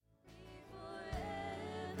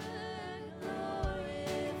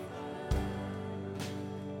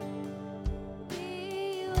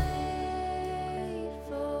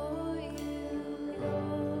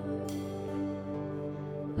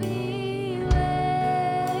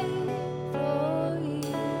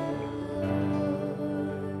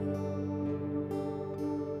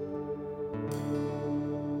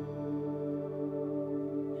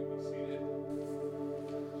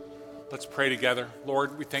Let's pray together.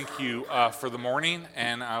 Lord, we thank you for the morning,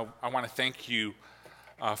 and I want to thank you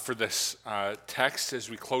for this text as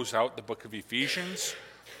we close out the book of Ephesians.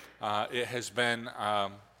 It has been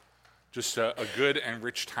just a good and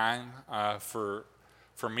rich time for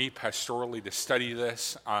me pastorally to study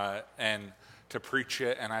this and to preach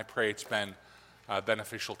it, and I pray it's been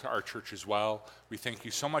beneficial to our church as well. We thank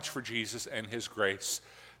you so much for Jesus and his grace.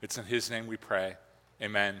 It's in his name we pray.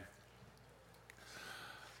 Amen.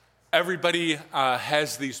 Everybody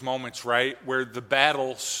has these moments, right, where the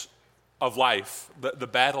battles of life, the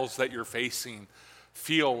battles that you're facing,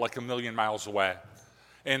 feel like a million miles away.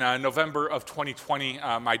 In November of 2020,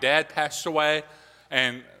 my dad passed away,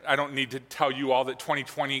 and I don't need to tell you all that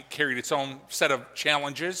 2020 carried its own set of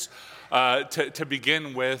challenges to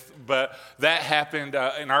begin with, but that happened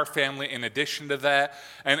in our family in addition to that.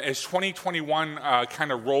 And as 2021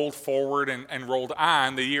 kind of rolled forward and rolled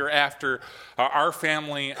on, the year after, our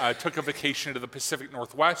family took a vacation to the Pacific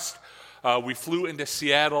Northwest. We flew into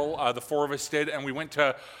Seattle, the four of us did, and we went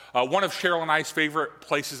to one of Cheryl and I's favorite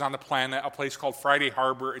places on the planet, a place called Friday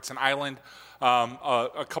Harbor. It's an island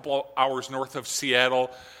a couple of hours north of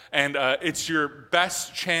Seattle, and it's your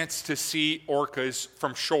best chance to see orcas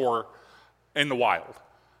from shore in the wild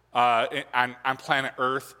on planet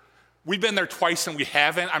Earth. We've been there twice and we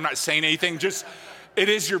haven't. I'm not saying anything, just it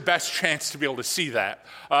is your best chance to be able to see that.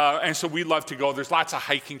 And so we love to go. There's lots of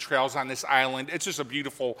hiking trails on this island. It's just a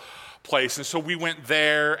beautiful place. And so we went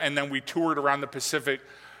there, and then we toured around the Pacific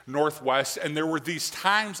Northwest. And there were these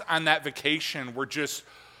times on that vacation where just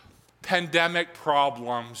pandemic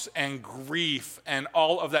problems and grief and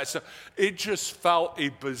all of that stuff, it just felt a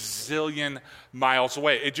bazillion miles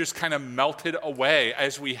away. It just kind of melted away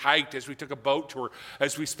as we hiked, as we took a boat tour,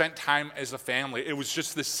 as we spent time as a family. It was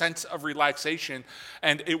just this sense of relaxation,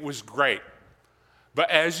 and it was great. But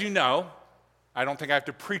as you know, I don't think I have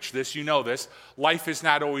to preach this, you know this, life is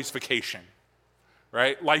not always vacation,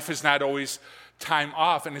 right? Life is not always time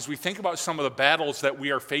off. And as we think about some of the battles that we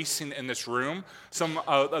are facing in this room, some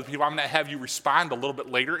of the people, I'm going to have you respond a little bit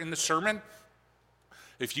later in the sermon.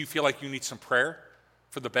 If you feel like you need some prayer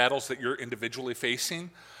for the battles that you're individually facing,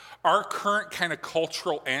 our current kind of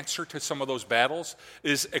cultural answer to some of those battles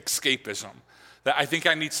is escapism. That I think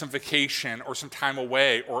I need some vacation or some time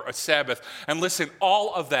away or a Sabbath. And listen,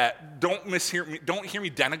 all of that, don't hear me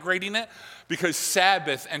denigrating it, because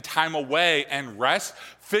Sabbath and time away and rest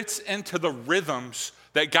fits into the rhythms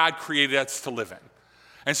that God created us to live in.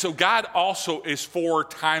 And so God also is for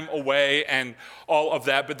time away and all of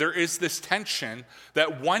that, but there is this tension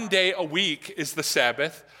that one day a week is the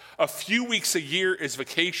Sabbath, a few weeks a year is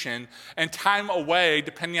vacation, and time away,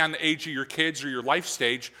 depending on the age of your kids or your life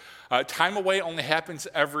stage, time away only happens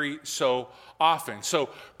every so often. So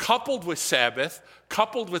coupled with Sabbath,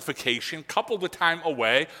 coupled with vacation, coupled with time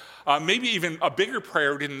away, maybe even a bigger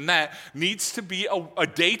priority than that, needs to be a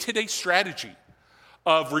day-to-day strategy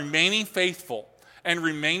of remaining faithful and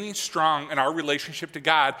remaining strong in our relationship to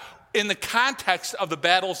God in the context of the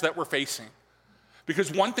battles that we're facing.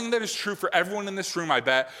 Because one thing that is true for everyone in this room, I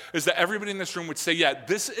bet, is that everybody in this room would say, yeah,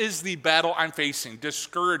 this is the battle I'm facing,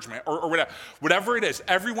 discouragement, or whatever it is.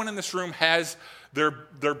 Everyone in this room has their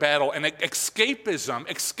battle. And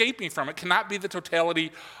escaping from it, cannot be the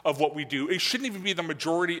totality of what we do. It shouldn't even be the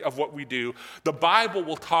majority of what we do. The Bible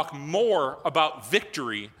will talk more about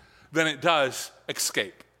victory than it does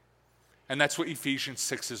escape. And that's what Ephesians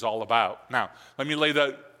 6 is all about. Now, let me lay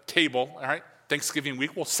the table, all right? Thanksgiving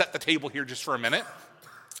week. We'll set the table here just for a minute.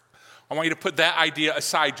 I want you to put that idea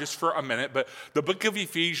aside just for a minute, but the book of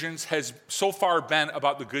Ephesians has so far been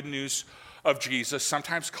about the good news of Jesus,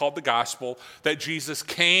 sometimes called the gospel, that Jesus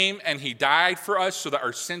came and he died for us so that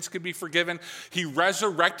our sins could be forgiven. He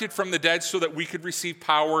resurrected from the dead so that we could receive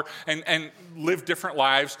power and live different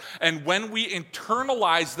lives. And when we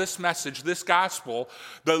internalize this message, this gospel,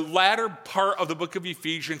 the latter part of the book of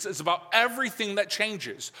Ephesians is about everything that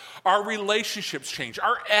changes. Our relationships change,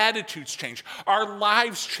 our attitudes change, our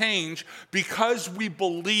lives change because we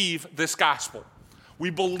believe this gospel. We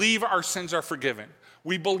believe our sins are forgiven.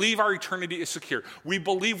 We believe our eternity is secure. We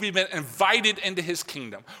believe we've been invited into his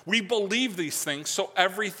kingdom. We believe these things, so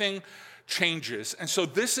everything changes. And so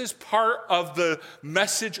this is part of the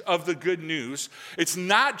message of the good news. It's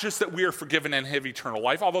not just that we are forgiven and have eternal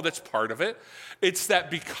life, although that's part of it. It's that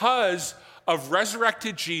because of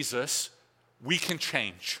resurrected Jesus, we can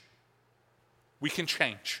change. We can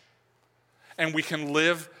change. And we can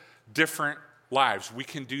live different lives. We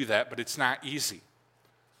can do that, but it's not easy.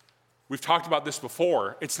 We've talked about this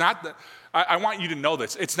before. It's not that, I want you to know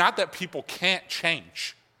this. It's not that people can't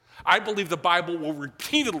change. I believe the Bible will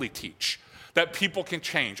repeatedly teach that people can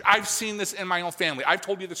change. I've seen this in my own family. I've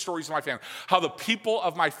told you the stories of my family, how the people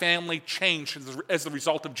of my family changed as the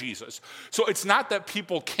result of Jesus. So it's not that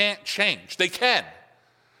people can't change. They can.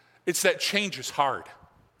 It's that change is hard.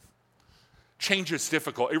 Change is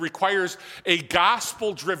difficult. It requires a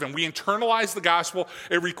gospel-driven, we internalize the gospel.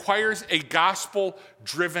 It requires a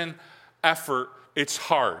gospel-driven effort. It's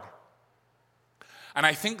hard. And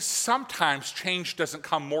I think sometimes change doesn't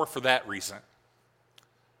come more for that reason.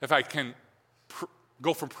 If I can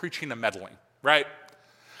go from preaching to meddling, right?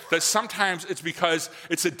 That sometimes it's because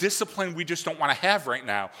it's a discipline we just don't want to have right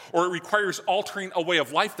now, or it requires altering a way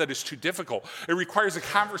of life that is too difficult. It requires a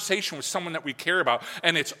conversation with someone that we care about,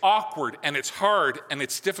 and it's awkward, and it's hard, and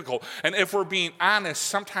it's difficult. And if we're being honest,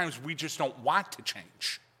 sometimes we just don't want to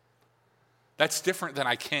change. That's different than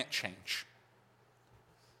I can't change.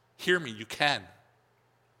 Hear me, you can.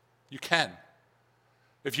 You can.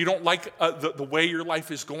 If you don't like the way your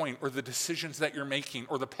life is going, or the decisions that you're making,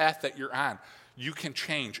 or the path that you're on, you can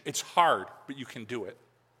change. It's hard, but you can do it.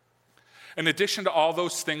 In addition to all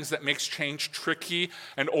those things that makes change tricky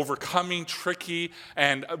and overcoming tricky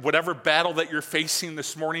and whatever battle that you're facing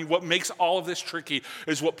this morning, what makes all of this tricky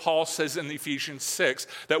is what Paul says in Ephesians 6,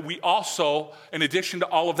 that we also, in addition to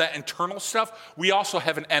all of that internal stuff, we also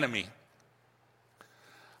have an enemy.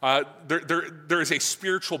 There is a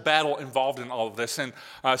spiritual battle involved in all of this, and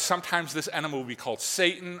sometimes this enemy will be called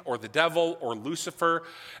Satan or the devil or Lucifer,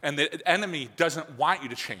 and the enemy doesn't want you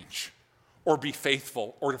to change or be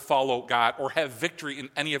faithful or to follow God or have victory in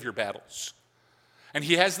any of your battles. And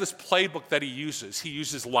he has this playbook that he uses. He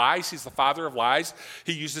uses lies. He's the father of lies.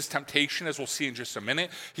 He uses temptation, as we'll see in just a minute.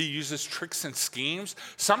 He uses tricks and schemes.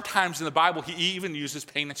 Sometimes in the Bible, he even uses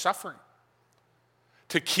pain and suffering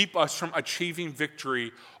to keep us from achieving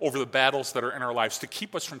victory over the battles that are in our lives, to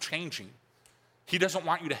keep us from changing. He doesn't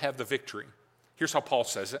want you to have the victory. Here's how Paul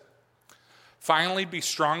says it. Finally, be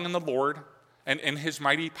strong in the Lord and in his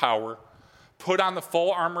mighty power. Put on the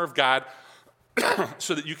full armor of God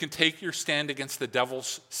so that you can take your stand against the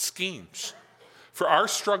devil's schemes. For our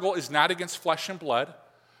struggle is not against flesh and blood,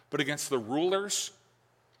 but against the rulers,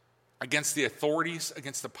 against the authorities,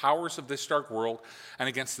 against the powers of this dark world, and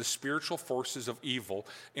against the spiritual forces of evil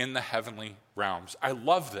in the heavenly realms. I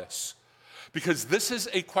love this, because this is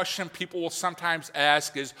a question people will sometimes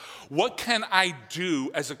ask is, what can I do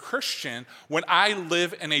as a Christian when I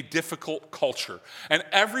live in a difficult culture? And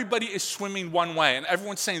everybody is swimming one way, and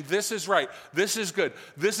everyone's saying, this is right, this is good,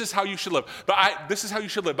 this is how you should live,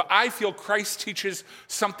 but I feel Christ teaches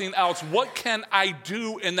something else. What can I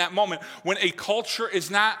do in that moment when a culture is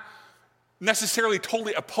not necessarily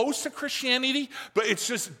totally opposed to Christianity, but it's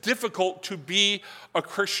just difficult to be a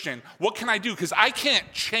Christian? What can I do? Because I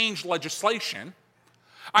can't change legislation.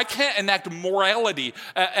 I can't enact morality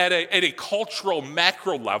at a cultural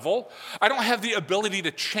macro level. I don't have the ability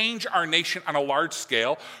to change our nation on a large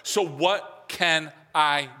scale. So what can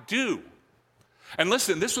I do? And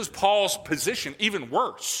listen, this was Paul's position, even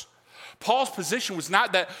worse. Paul's position was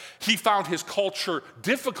not that he found his culture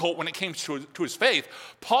difficult when it came to his faith.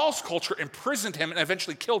 Paul's culture imprisoned him and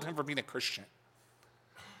eventually killed him for being a Christian.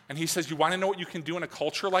 And he says, you want to know what you can do in a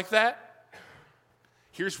culture like that?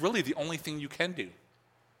 Here's really the only thing you can do.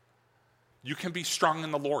 You can be strong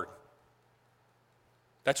in the Lord.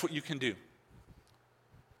 That's what you can do.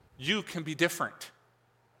 You can be different.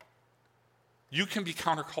 You can be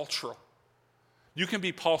countercultural. You can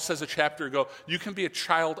be, Paul says a chapter ago, you can be a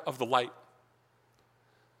child of the light.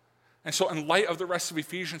 And so in light of the rest of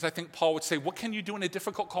Ephesians, I think Paul would say, what can you do in a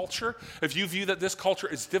difficult culture? If you view that this culture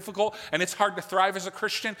is difficult and it's hard to thrive as a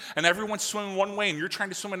Christian and everyone's swimming one way and you're trying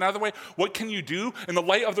to swim another way, what can you do? In the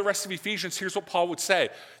light of the rest of Ephesians, here's what Paul would say.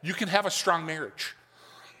 You can have a strong marriage.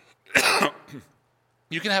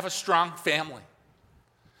 You can have a strong family.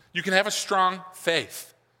 You can have a strong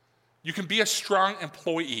faith. You can be a strong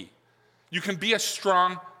employee. You can be a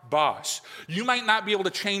strong boss. You might not be able to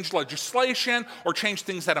change legislation or change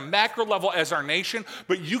things at a macro level as our nation,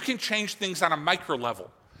 but you can change things on a micro level.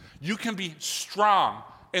 You can be strong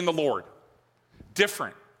in the Lord,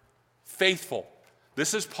 different, faithful.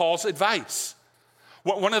 This is Paul's advice.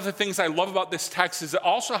 One of the things I love about this text is it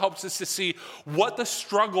also helps us to see what the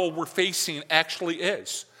struggle we're facing actually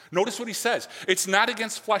is. Notice what he says. It's not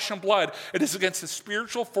against flesh and blood. It is against the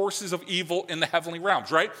spiritual forces of evil in the heavenly realms,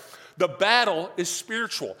 right? The battle is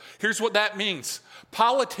spiritual. Here's what that means.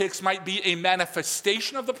 Politics might be a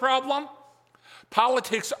manifestation of the problem.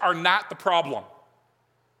 Politics are not the problem.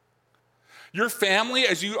 Your family,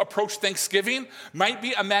 as you approach Thanksgiving, might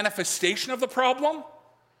be a manifestation of the problem.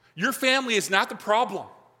 Your family is not the problem.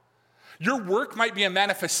 Your work might be a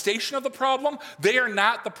manifestation of the problem. They are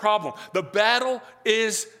not the problem. The battle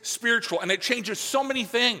is spiritual, and it changes so many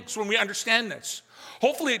things when we understand this.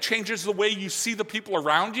 Hopefully it changes the way you see the people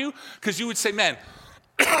around you, because you would say, man,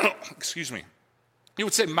 excuse me, you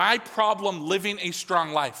would say, my problem living a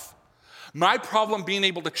strong life, my problem being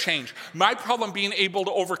able to change, my problem being able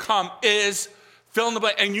to overcome is fill in the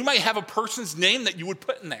blank. And you might have a person's name that you would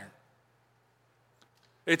put in there.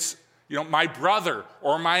 It's, my brother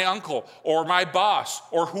or my uncle or my boss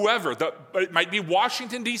or whoever. It might be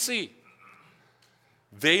Washington, D.C.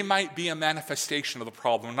 They might be a manifestation of the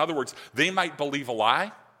problem. In other words, they might believe a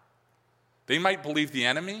lie. They might believe the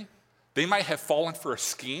enemy. They might have fallen for a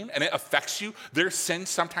scheme, and it affects you. Their sin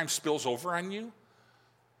sometimes spills over on you.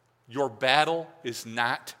 Your battle is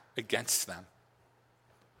not against them.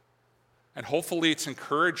 And hopefully it's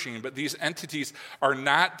encouraging, but these entities are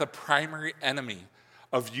not the primary enemy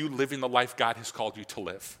of you living the life God has called you to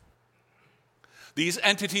live. These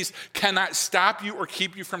entities cannot stop you or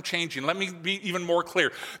keep you from changing. Let me be even more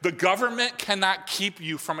clear. The government cannot keep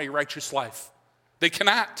you from a righteous life. They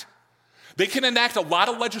cannot. They can enact a lot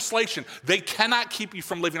of legislation. They cannot keep you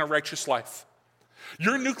from living a righteous life.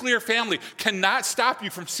 Your nuclear family cannot stop you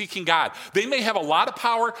from seeking God. They may have a lot of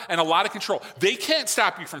power and a lot of control. They can't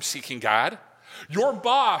stop you from seeking God. Your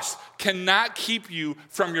boss cannot keep you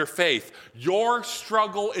from your faith. Your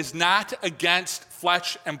struggle is not against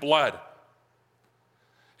flesh and blood.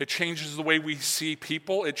 It changes the way we see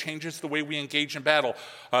people. It changes the way we engage in battle.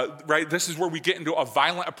 Right? This is where we get into a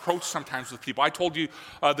violent approach sometimes with people. I told you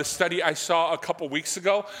the study I saw a couple weeks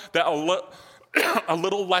ago that a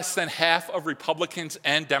little less than half of Republicans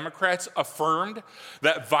and Democrats affirmed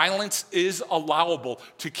that violence is allowable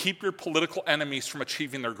to keep your political enemies from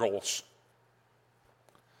achieving their goals.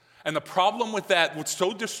 And the problem with that, what's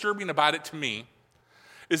so disturbing about it to me,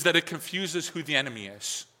 is that it confuses who the enemy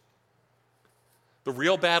is. The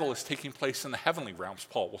real battle is taking place in the heavenly realms,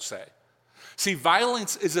 Paul will say. See,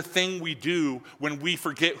 violence is a thing we do when we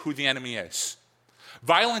forget who the enemy is.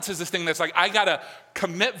 Violence is this thing that's like, I got to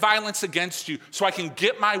commit violence against you so I can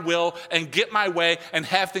get my will and get my way and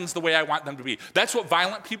have things the way I want them to be. That's what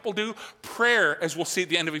violent people do. Prayer, as we'll see at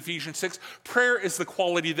the end of Ephesians 6, prayer is the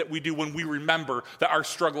quality that we do when we remember that our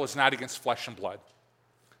struggle is not against flesh and blood.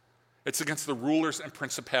 It's against the rulers and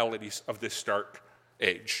principalities of this dark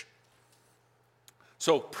age.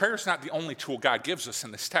 So prayer is not the only tool God gives us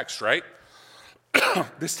in this text, right?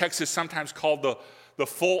 This text is sometimes called the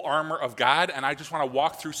full armor of God, and I just want to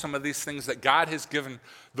walk through some of these things that God has given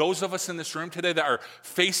those of us in this room today that are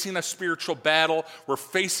facing a spiritual battle, we're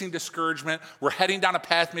facing discouragement, we're heading down a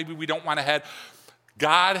path maybe we don't want to head.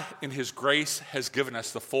 God, in his grace, has given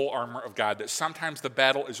us the full armor of God, that sometimes the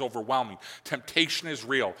battle is overwhelming. Temptation is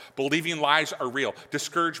real. Believing lies are real.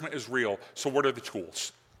 Discouragement is real. So what are the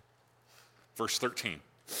tools? Verse 13.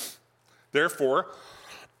 Therefore,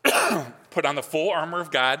 put on the full armor of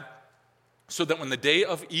God, so that when the day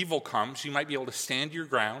of evil comes, you might be able to stand your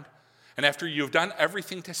ground. And after you have done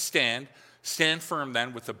everything to stand firm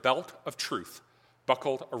then with the belt of truth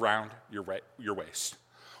buckled around your waist.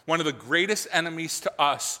 One of the greatest enemies to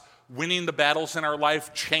us winning the battles in our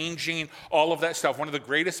life, changing all of that stuff, one of the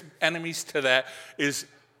greatest enemies to that is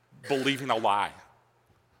believing a lie.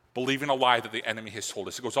 Believing a lie that the enemy has told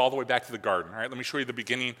us. It goes all the way back to the garden. All right, let me show you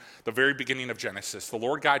the very beginning of Genesis. The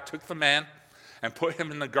Lord God took the man and put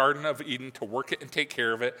him in the Garden of Eden to work it and take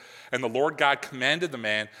care of it. And the Lord God commanded the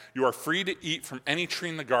man, you are free to eat from any tree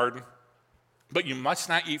in the garden, but you must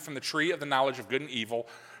not eat from the tree of the knowledge of good and evil,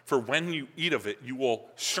 for when you eat of it, you will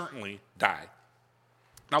certainly die.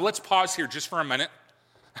 Now let's pause here just for a minute.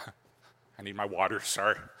 I need my water,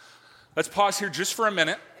 sorry. Let's pause here just for a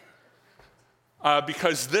minute.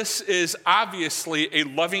 Because this is obviously a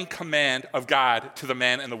loving command of God to the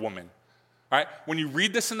man and the woman. All right? When you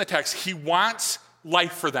read this in the text, he wants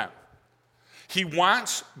life for them. He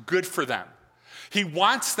wants good for them. He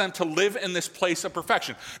wants them to live in this place of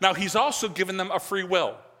perfection. Now, he's also given them a free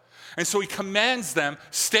will. And so he commands them,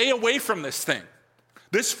 stay away from this thing.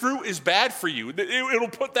 This fruit is bad for you. It'll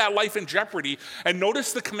put that life in jeopardy. And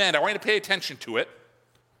notice the command. I want you to pay attention to it.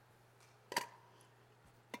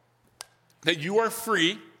 That you are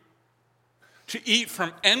free to eat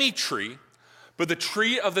from any tree, but the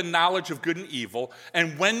tree of the knowledge of good and evil,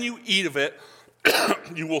 and when you eat of it,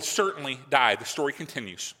 you will certainly die. The story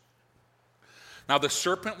continues. Now the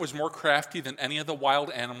serpent was more crafty than any of the wild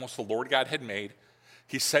animals the Lord God had made.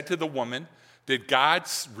 He said to the woman, did God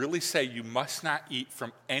really say you must not eat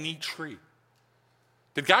from any tree?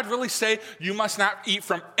 Did God really say you must not eat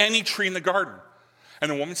from any tree in the garden? And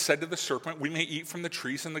the woman said to the serpent, we may eat from the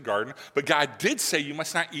trees in the garden, but God did say you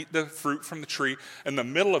must not eat the fruit from the tree in the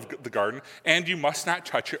middle of the garden, and you must not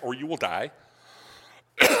touch it or you will die.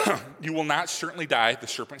 You will not certainly die, the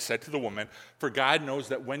serpent said to the woman, for God knows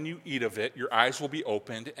that when you eat of it, your eyes will be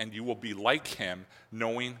opened and you will be like him,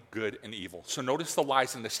 knowing good and evil. So notice the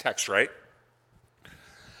lies in this text, right?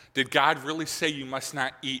 Did God really say you must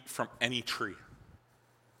not eat from any tree?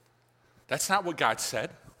 That's not what God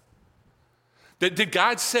said. Did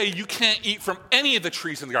God say you can't eat from any of the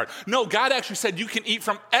trees in the garden? No, God actually said you can eat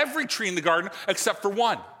from every tree in the garden except for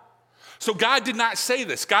one. So God did not say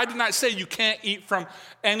this. God did not say you can't eat from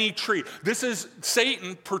any tree. This is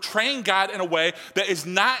Satan portraying God in a way that is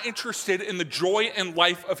not interested in the joy and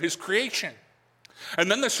life of his creation. And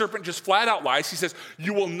then the serpent just flat out lies. He says,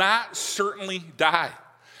 you will not certainly die.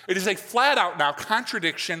 It is a flat out now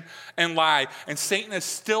contradiction and lie, and Satan is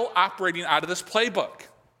still operating out of this playbook.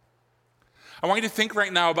 I want you to think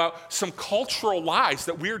right now about some cultural lies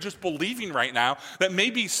that we are just believing right now, that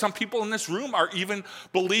maybe some people in this room are even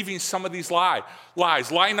believing some of these lies.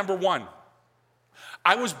 Lie number one,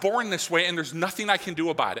 I was born this way and there's nothing I can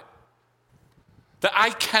do about it. That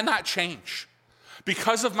I cannot change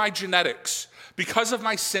because of my genetics, because of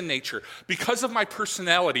my sin nature, because of my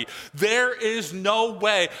personality. There is no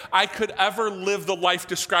way I could ever live the life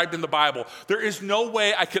described in the Bible. There is no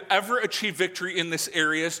way I could ever achieve victory in these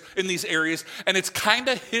areas, and it's kind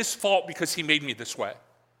of his fault because he made me this way.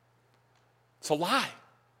 It's a lie.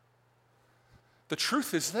 The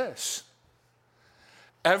truth is this.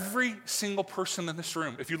 Every single person in this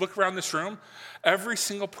room, if you look around this room, every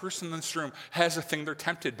single person in this room has a thing they're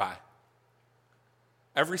tempted by.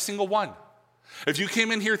 Every single one. If you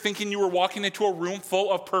came in here thinking you were walking into a room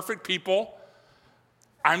full of perfect people,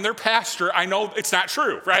 I'm their pastor. I know it's not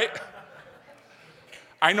true, right?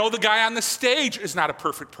 I know the guy on the stage is not a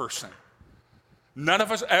perfect person. None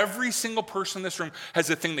of us, every single person in this room has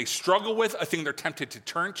a thing they struggle with, a thing they're tempted to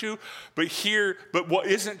turn to. But what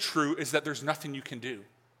isn't true is that there's nothing you can do.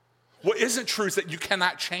 What isn't true is that you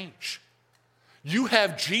cannot change. You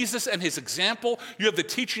have Jesus and his example. You have the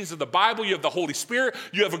teachings of the Bible. You have the Holy Spirit.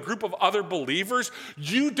 You have a group of other believers.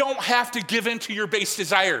 You don't have to give in to your base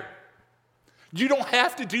desire. You don't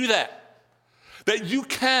have to do that. That you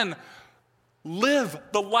can live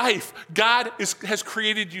the life God has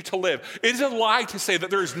created you to live. It is a lie to say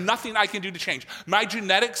that there is nothing I can do to change. My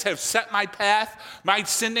genetics have set my path. My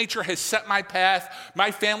sin nature has set my path.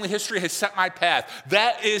 My family history has set my path.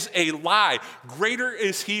 That is a lie. Greater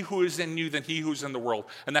is he who is in you than he who is in the world.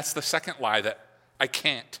 And that's the second lie, that I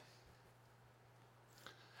can't.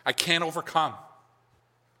 I can't overcome.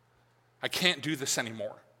 I can't do this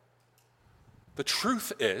anymore. The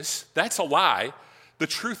truth is, that's a lie. The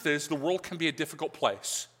truth is, the world can be a difficult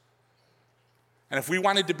place. And if we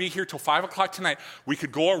wanted to be here till 5 o'clock tonight, we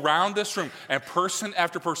could go around this room and person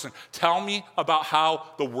after person tell me about how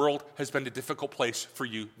the world has been a difficult place for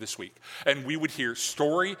you this week. And we would hear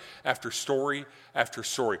story after story after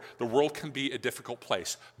story. The world can be a difficult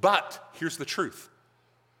place. But here's the truth.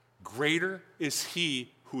 Greater is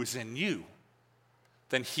he who is in you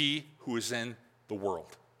than he who is in the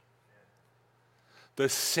world. The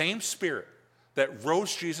same Spirit that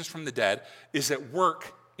rose Jesus from the dead is at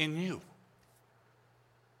work in you.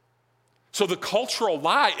 So the cultural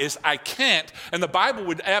lie is I can't, and the Bible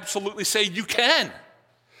would absolutely say you can.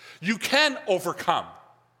 You can overcome.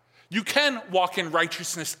 You can walk in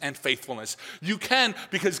righteousness and faithfulness. You can,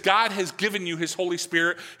 because God has given you his Holy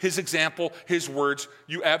Spirit, his example, his words.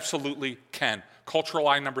 You absolutely can. Cultural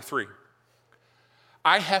lie number 3.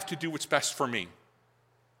 I have to do what's best for me.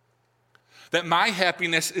 That my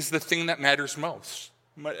happiness is the thing that matters most,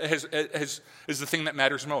 is the thing that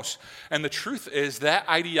matters most. And the truth is that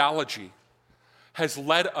ideology has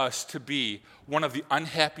led us to be one of the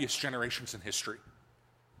unhappiest generations in history.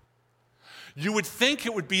 You would think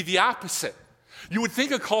it would be the opposite. You would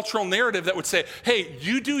think a cultural narrative that would say, hey,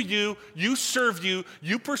 you do you, you serve you,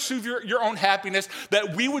 you pursue your own happiness,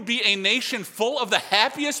 that we would be a nation full of the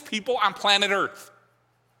happiest people on planet Earth.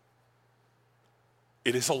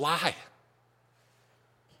 It is a lie.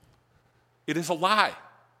 It is a lie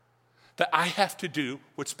that I have to do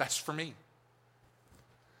what's best for me.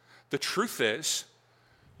 The truth is,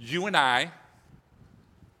 you and I,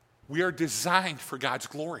 we are designed for God's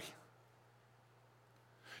glory.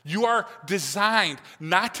 You are designed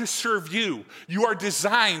not to serve you. You are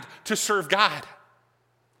designed to serve God.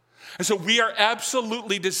 And so we are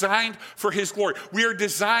absolutely designed for his glory. We are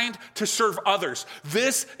designed to serve others.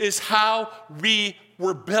 This is how we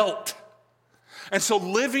were built. And so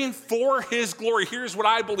living for his glory, here's what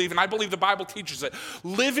I believe, and I believe the Bible teaches it.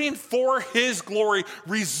 Living for his glory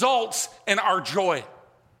results in our joy.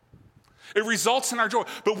 It results in our joy.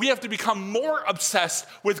 But we have to become more obsessed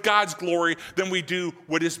with God's glory than we do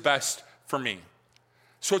what is best for me.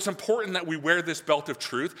 So it's important that we wear this belt of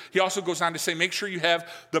truth. He also goes on to say, make sure you have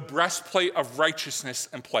the breastplate of righteousness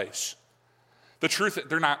in place. The truth,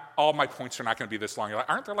 all my points are not going to be this long. You're like,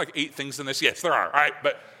 aren't there like 8 things in this? Yes, there are. All right,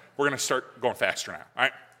 but we're going to start going faster now. All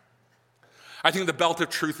right. I think the belt of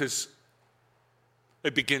truth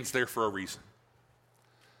it begins there for a reason.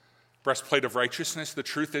 Breastplate of righteousness. The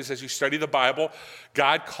truth is, as you study the Bible,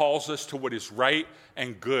 God calls us to what is right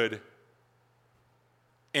and good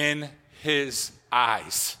in his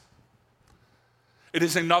eyes. It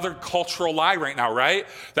is another cultural lie right now, right?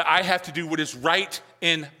 That I have to do what is right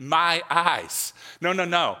in my eyes.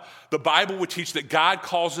 No. The Bible would teach that God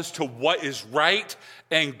calls us to what is right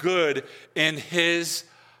and good in his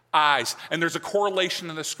eyes. And there's a correlation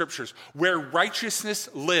in the scriptures. Where righteousness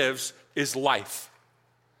lives is life.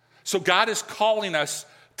 So God is calling us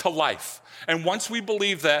to life. And once we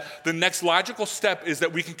believe that, the next logical step is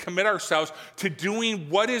that we can commit ourselves to doing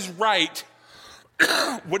what is right,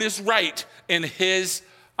 what is right in his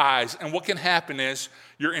eyes. And what can happen is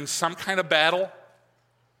you're in some kind of battle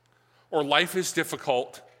or life is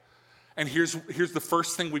difficult. And here's the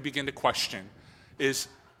first thing we begin to question is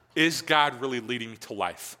God really leading me to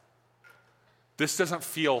life? This doesn't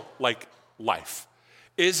feel like life.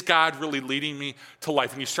 Is God really leading me to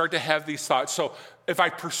life? And you start to have these thoughts. So if I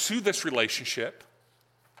pursue this relationship,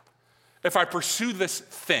 if I pursue this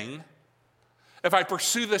thing, if I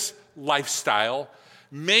pursue this lifestyle,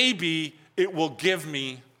 maybe it will give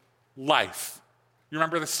me life. You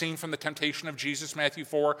remember the scene from the temptation of Jesus, Matthew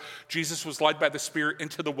 4? Jesus was led by the Spirit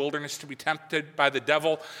into the wilderness to be tempted by the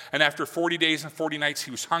devil. And after 40 days and 40 nights, he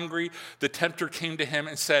was hungry. The tempter came to him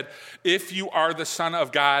and said, if you are the Son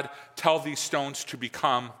of God, tell these stones to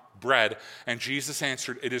become bread. And Jesus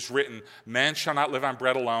answered, it is written, man shall not live on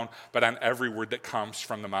bread alone, but on every word that comes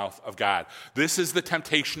from the mouth of God. This is the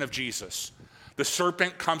temptation of Jesus. The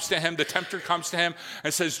serpent comes to him, the tempter comes to him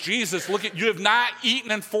and says, Jesus, look at you have not eaten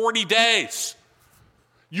in 40 days.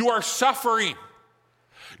 You are suffering.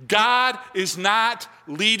 God is not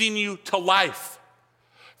leading you to life.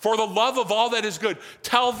 For the love of all that is good,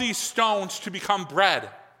 tell these stones to become bread.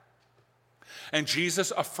 And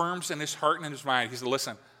Jesus affirms in his heart and in his mind, he said,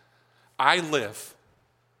 listen, I live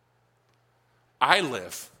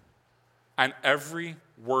on every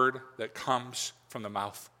word that comes from the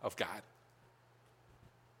mouth of God.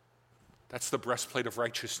 That's the breastplate of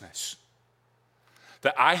righteousness.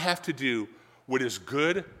 That I have to do what is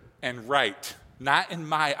good and right, not in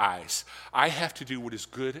my eyes. I have to do what is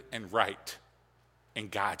good and right in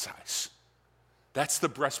God's eyes. That's the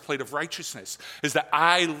breastplate of righteousness, is that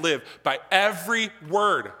I live by every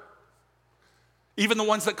word. Even the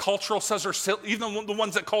ones that culture says are silly, even the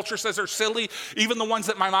ones that culture says are silly, even the ones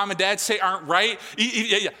that my mom and dad say aren't right.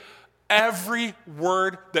 Every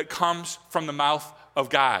word that comes from the mouth of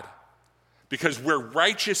God. Because where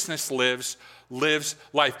righteousness lives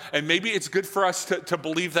life. And maybe it's good for us to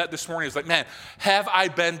believe that this morning. It's like, man, have I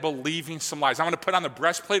been believing some lies? I'm going to put on the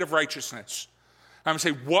breastplate of righteousness. I'm going to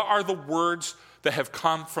say, what are the words that have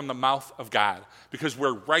come from the mouth of God? Because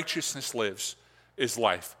where righteousness lives is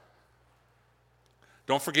life.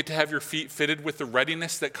 Don't forget to have your feet fitted with the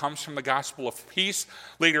readiness that comes from the gospel of peace.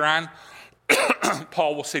 Later on,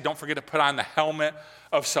 Paul will say, don't forget to put on the helmet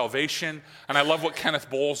of salvation. And I love what Kenneth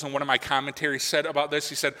Bowles in one of my commentaries said about this.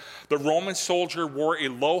 He said, the Roman soldier wore a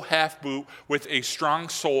low half boot with a strong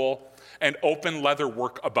sole and open leather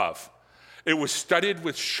work above. It was studded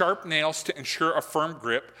with sharp nails to ensure a firm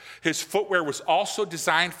grip. His footwear was also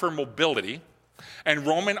designed for mobility, and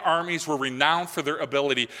Roman armies were renowned for their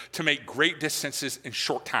ability to make great distances in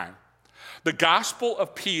short time. The gospel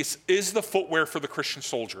of peace is the footwear for the Christian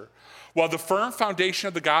soldier. While the firm foundation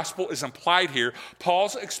of the gospel is implied here,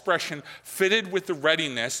 Paul's expression, fitted with the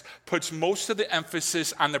readiness, puts most of the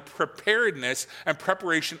emphasis on the preparedness and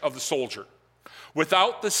preparation of the soldier.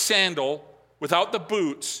 Without the sandal, without the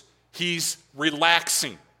boots, he's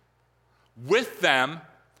relaxing. With them,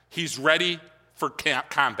 he's ready for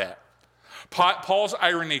combat. Paul's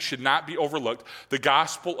irony should not be overlooked. The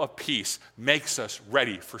gospel of peace makes us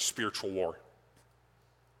ready for spiritual war.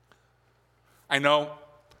 I know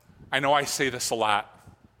I say this a lot.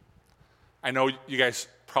 I know you guys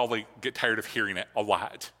probably get tired of hearing it a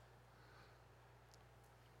lot.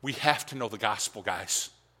 We have to know the gospel, guys.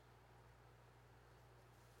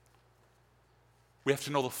 We have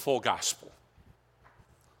to know the full gospel.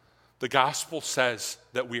 The gospel says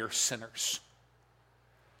that we are sinners.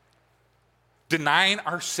 Denying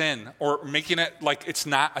our sin or making it like it's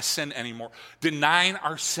not a sin anymore. Denying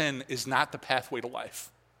our sin is not the pathway to life.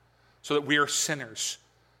 So that we are sinners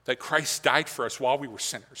that Christ died for us while we were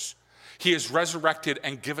sinners. He has resurrected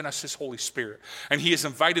and given us his Holy Spirit. And he has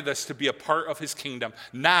invited us to be a part of his kingdom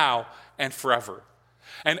now and forever.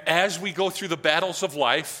 And as we go through the battles of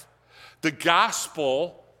life, the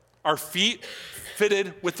gospel, our feet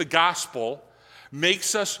fitted with the gospel,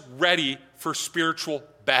 makes us ready for spiritual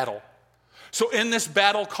battle. So in this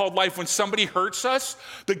battle called life, when somebody hurts us,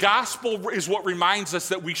 the gospel is what reminds us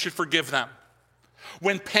that we should forgive them.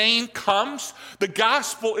 When pain comes, the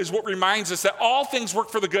gospel is what reminds us that all things work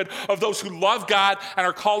for the good of those who love God and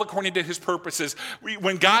are called according to his purposes.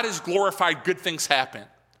 When God is glorified, good things happen.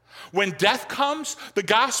 When death comes, the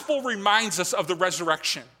gospel reminds us of the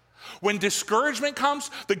resurrection. When discouragement comes,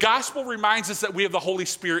 the gospel reminds us that we have the Holy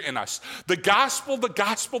Spirit in us. The gospel.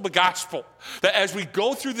 That as we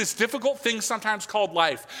go through this difficult thing sometimes called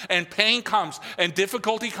life, and pain comes, and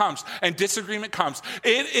difficulty comes, and disagreement comes,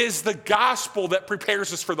 it is the gospel that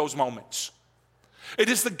prepares us for those moments. It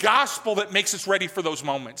is the gospel that makes us ready for those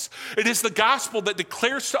moments. It is the gospel that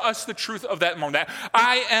declares to us the truth of that moment. That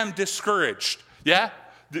I am discouraged. Yeah?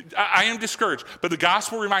 I am discouraged, but the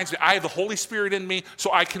gospel reminds me I have the Holy Spirit in me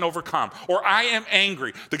so I can overcome. Or I am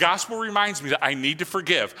angry. The gospel reminds me that I need to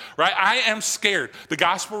forgive, right? I am scared. The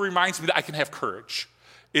gospel reminds me that I can have courage.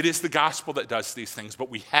 It is the gospel that does these things, but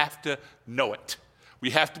we have to know it.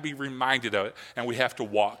 We have to be reminded of it, and we have to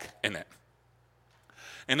walk in it.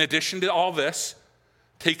 In addition to all this,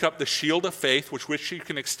 take up the shield of faith, with which you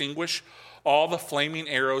can extinguish all the flaming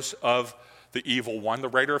arrows of the evil one. The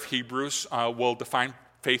writer of Hebrews will define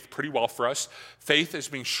faith pretty well for us. Faith is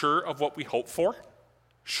being sure of what we hope for,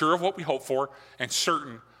 and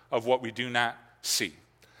certain of what we do not see.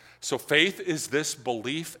 So faith is this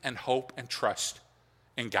belief and hope and trust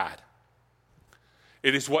in God.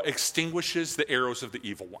 It is what extinguishes the arrows of the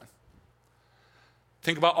evil one.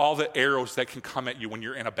 Think about all the arrows that can come at you when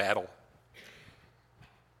you're in a battle.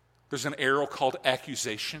 There's an arrow called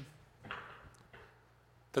accusation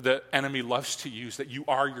that the enemy loves to use, that you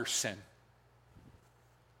are your sin.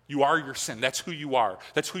 You are your sin. That's who you are.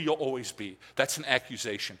 That's who you'll always be. That's an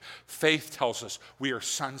accusation. Faith tells us we are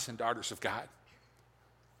sons and daughters of God.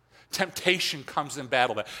 Temptation comes in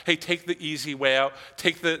battle. That, hey, take the easy way out.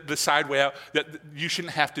 Take the side way out. That you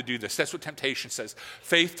shouldn't have to do this. That's what temptation says.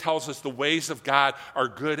 Faith tells us the ways of God are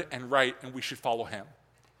good and right, and we should follow him.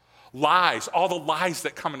 Lies, all the lies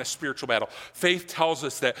that come in a spiritual battle. Faith tells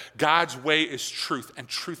us that God's way is truth, and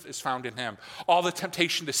truth is found in him. All the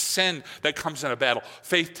temptation to sin that comes in a battle.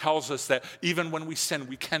 Faith tells us that even when we sin,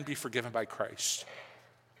 we can be forgiven by Christ.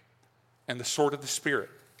 And the sword of the Spirit,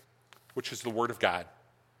 which is the word of God.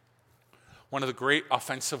 One of the great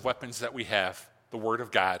offensive weapons that we have, the word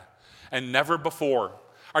of God. And never before,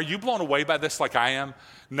 are you blown away by this like I am?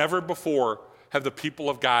 Never before have the people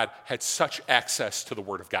of God had such access to the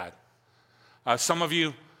word of God. Some of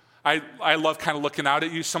you, I love kind of looking out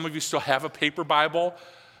at you. Some of you still have a paper Bible.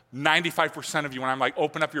 95% of you, when I'm like,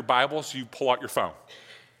 open up your Bibles, you pull out your phone.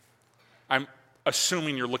 I'm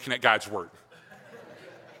assuming you're looking at God's word.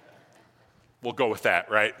 We'll go with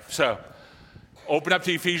that, right? So open up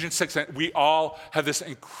to Ephesians 6. We all have this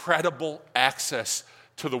incredible access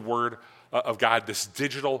to the word of God, this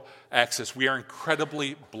digital access. We are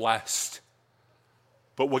incredibly blessed.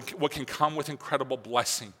 But what can come with incredible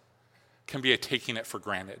blessing can be a taking it for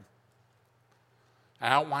granted.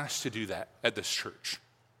 And I don't want us to do that at this church.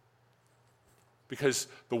 Because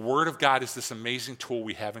the Word of God is this amazing tool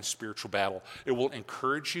we have in spiritual battle. It will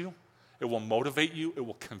encourage you. It will motivate you. It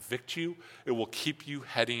will convict you. It will keep you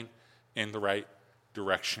heading in the right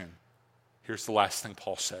direction. Here's the last thing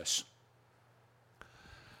Paul says.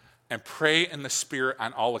 And pray in the Spirit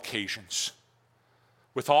on all occasions,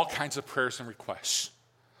 with all kinds of prayers and requests.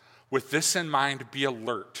 With this in mind, be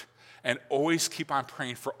alert and always keep on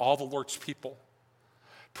praying for all the Lord's people.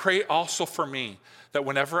 Pray also for me that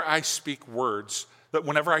whenever I speak, words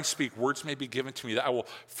may be given to me, that I will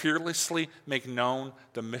fearlessly make known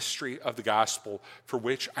the mystery of the gospel, for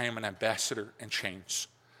which I am an ambassador in chains.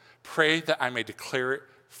 Pray that I may declare it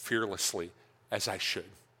fearlessly as I should.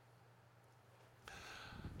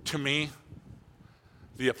 To me,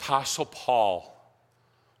 the Apostle Paul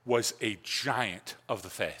was a giant of the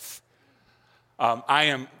faith.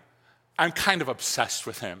 I'm kind of obsessed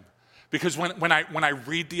with him because when I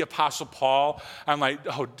read the Apostle Paul, I'm like,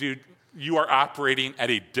 oh, dude, you are operating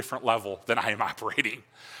at a different level than I am operating.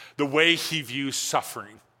 The way he views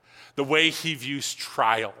suffering, the way he views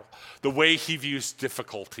trial, the way he views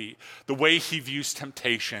difficulty, the way he views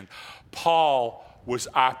temptation. Paul was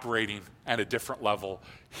operating at a different level.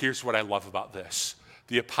 Here's what I love about this.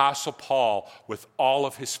 The Apostle Paul, with all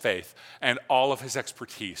of his faith and all of his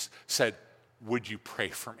expertise, said, would you pray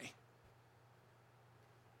for me?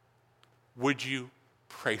 would you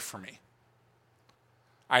pray for me?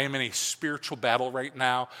 I am in a spiritual battle right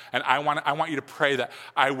now, and I want you to pray that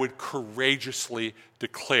I would courageously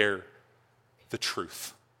declare the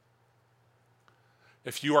truth.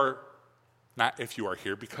 If you are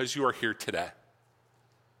here, because you are here today,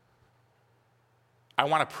 I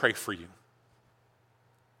want to pray for you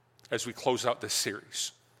as we close out this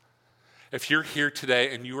series. If you're here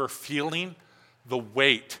today and you are feeling the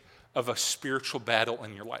weight of a spiritual battle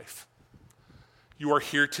in your life, you are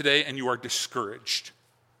here today and you are discouraged.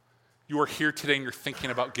 You are here today and you're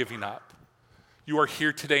thinking about giving up. You are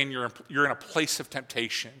here today and you're in a place of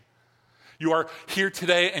temptation. You are here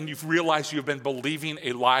today and you've realized you've been believing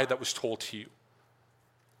a lie that was told to you.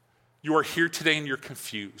 You are here today and you're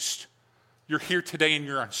confused. You're here today and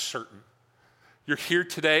you're uncertain. You're here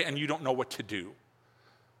today and you don't know what to do.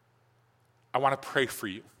 I want to pray for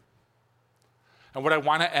you. And what I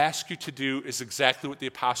want to ask you to do is exactly what the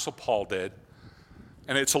Apostle Paul did.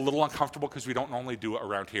 And it's a little uncomfortable because we don't normally do it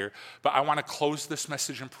around here. But I want to close this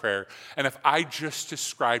message in prayer. And if I just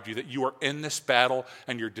described you that you are in this battle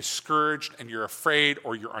and you're discouraged and you're afraid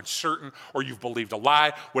or you're uncertain or you've believed a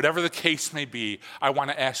lie, whatever the case may be, I want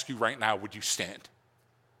to ask you right now, would you stand?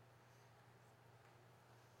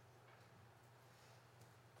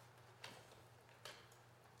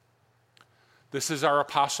 This is our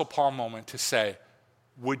Apostle Paul moment to say,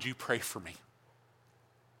 would you pray for me?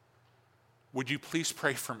 Would you please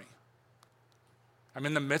pray for me? I'm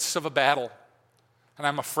in the midst of a battle, and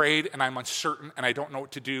I'm afraid, and I'm uncertain, and I don't know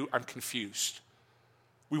what to do. I'm confused.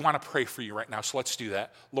 We want to pray for you right now, so let's do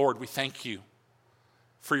that. Lord, we thank you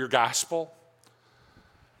for your gospel.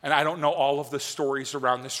 And I don't know all of the stories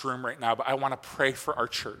around this room right now, but I want to pray for our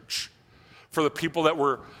church, for the people that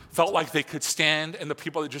felt like they could stand and the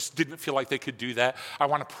people that just didn't feel like they could do that. I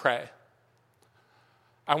want to pray.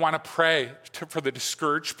 I want to pray for the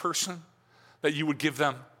discouraged person, that you would give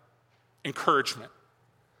them encouragement.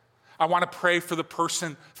 I want to pray for the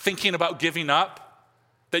person thinking about giving up,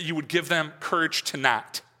 that you would give them courage to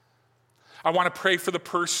not. I want to pray for the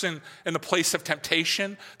person in the place of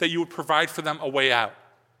temptation, that you would provide for them a way out.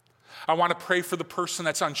 I want to pray for the person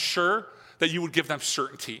that's unsure, that you would give them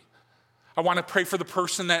certainty. I want to pray for the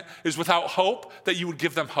person that is without hope, that you would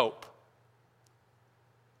give them hope.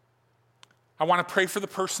 I want to pray for the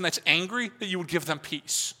person that's angry, that you would give them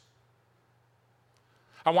peace.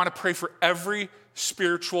 I want to pray for every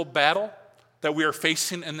spiritual battle that we are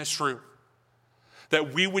facing in this room,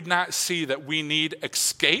 that we would not see that we need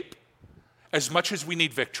escape as much as we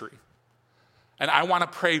need victory. And I want to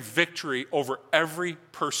pray victory over every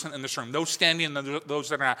person in this room, those standing and those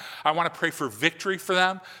that are not. I want to pray for victory for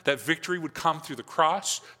them, that victory would come through the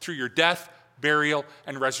cross, through your death, burial,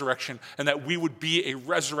 and resurrection, and that we would be a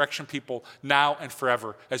resurrection people now and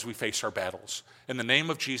forever as we face our battles. In the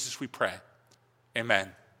name of Jesus we pray.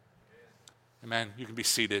 Amen. Amen. You can be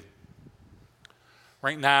seated.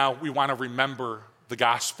 Right now, we want to remember the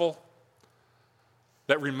gospel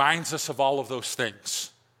that reminds us of all of those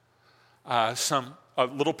things. A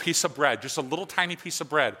little piece of bread, just a little tiny piece of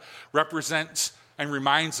bread, represents and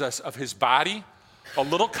reminds us of his body. A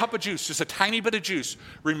little cup of juice, just a tiny bit of juice,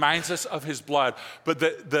 reminds us of his blood. But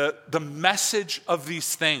the message of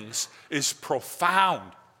these things is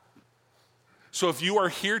profound. So if you are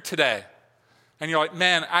here today, and you're like,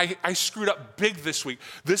 man, I screwed up big this week,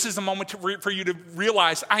 this is the moment for you to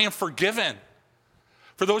realize I am forgiven.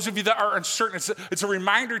 For those of you that are uncertain, it's a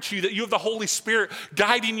reminder to you that you have the Holy Spirit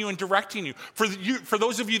guiding you and directing you. For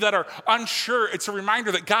those of you that are unsure, it's a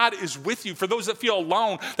reminder that God is with you. For those that feel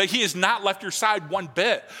alone, that he has not left your side one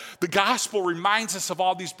bit. The gospel reminds us of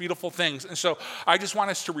all these beautiful things. And so I just want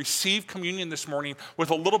us to receive communion this morning with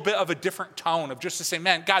a little bit of a different tone of just to say,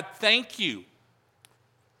 man, God, thank you.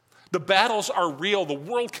 The battles are real. The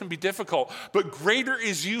world can be difficult, but greater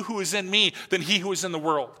is you who is in me than he who is in the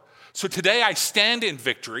world. So today I stand in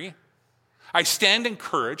victory. I stand in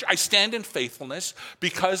courage. I stand in faithfulness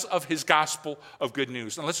because of his gospel of good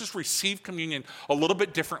news. And let's just receive communion a little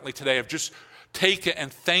bit differently today, of just take it and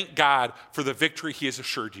thank God for the victory he has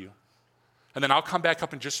assured you. And then I'll come back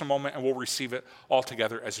up in just a moment and we'll receive it all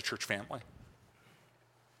together as a church family.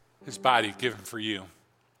 His body given for you.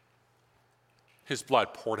 His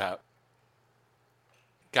blood poured out.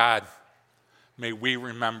 God, may we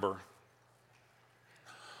remember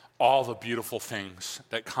all the beautiful things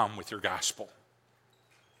that come with your gospel.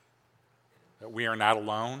 That we are not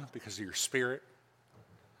alone because of your Spirit.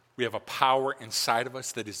 We have a power inside of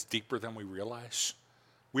us that is deeper than we realize.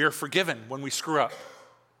 We are forgiven when we screw up.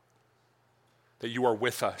 That you are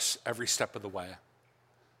with us every step of the way.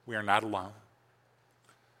 We are not alone.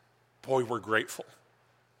 Boy, we're grateful.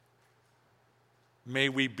 may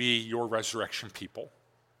we be your resurrection people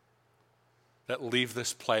that leave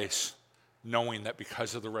this place knowing that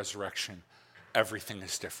because of the resurrection, everything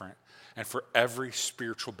is different. And for every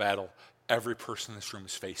spiritual battle every person in this room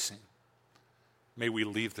is facing, may we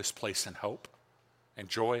leave this place in hope and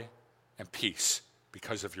joy and peace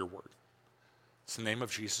because of your word. It's in the name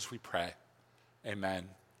of Jesus we pray. Amen.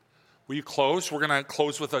 Will you close? We're going to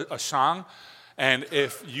close with a song. And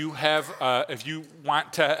if you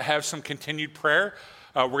want to have some continued prayer,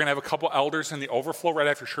 we're going to have a couple elders in the overflow right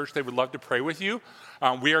after church. They would love to pray with you.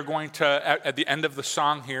 We are going to, at the end of the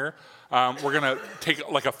song here, we're going to take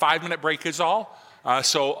like a 5-minute break is all.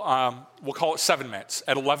 So we'll call it 7 minutes.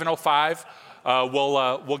 At 11:05,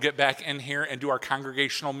 we'll get back in here and do our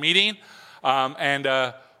congregational meeting.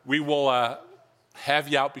 And we will have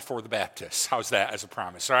you out before the Baptists. How's that as a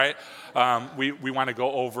promise, all right? We want to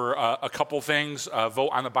go over a couple things, vote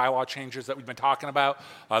on the bylaw changes that we've been talking about,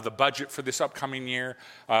 the budget for this upcoming year,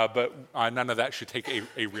 but none of that should take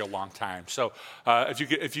a real long time. So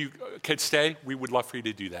if you could stay, we would love for you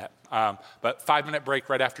to do that. But 5-minute break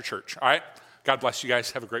right after church, all right? God bless you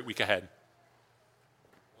guys. Have a great week ahead.